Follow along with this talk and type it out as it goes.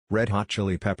Red Hot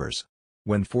Chili Peppers.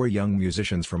 When four young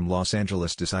musicians from Los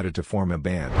Angeles decided to form a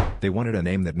band, they wanted a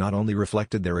name that not only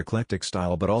reflected their eclectic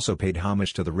style but also paid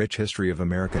homage to the rich history of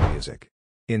American music.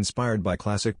 Inspired by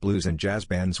classic blues and jazz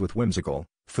bands with whimsical,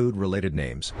 food-related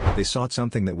names, they sought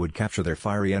something that would capture their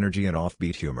fiery energy and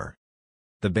offbeat humor.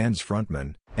 The band's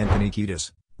frontman, Anthony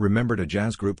Kiedis, remembered a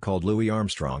jazz group called Louis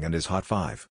Armstrong and his Hot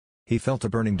Five. He felt a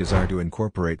burning desire to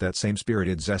incorporate that same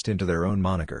spirited zest into their own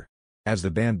moniker. As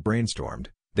the band brainstormed,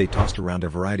 they tossed around a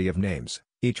variety of names,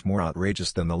 each more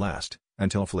outrageous than the last,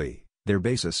 until Flea, their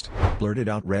bassist, blurted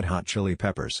out Red Hot Chili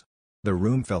Peppers. The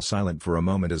room fell silent for a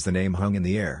moment as the name hung in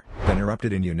the air, then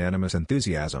erupted in unanimous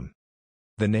enthusiasm.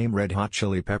 The name Red Hot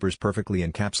Chili Peppers perfectly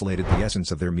encapsulated the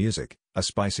essence of their music, a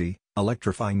spicy,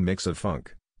 electrifying mix of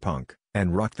funk, punk,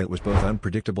 and rock that was both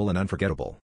unpredictable and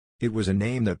unforgettable. It was a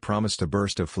name that promised a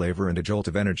burst of flavor and a jolt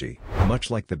of energy, much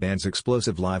like the band's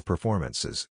explosive live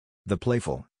performances. The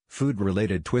playful,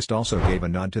 food-related twist also gave a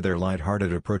nod to their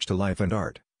light-hearted approach to life and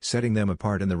art, setting them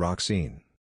apart in the rock scene.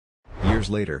 Years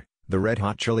later, the Red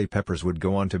Hot Chili Peppers would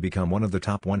go on to become one of the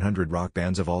top 100 rock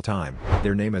bands of all time,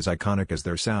 their name as iconic as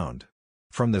their sound.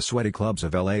 From the sweaty clubs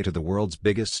of LA to the world's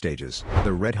biggest stages,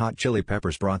 the Red Hot Chili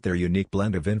Peppers brought their unique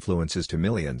blend of influences to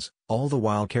millions, all the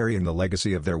while carrying the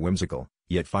legacy of their whimsical,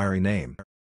 yet fiery name.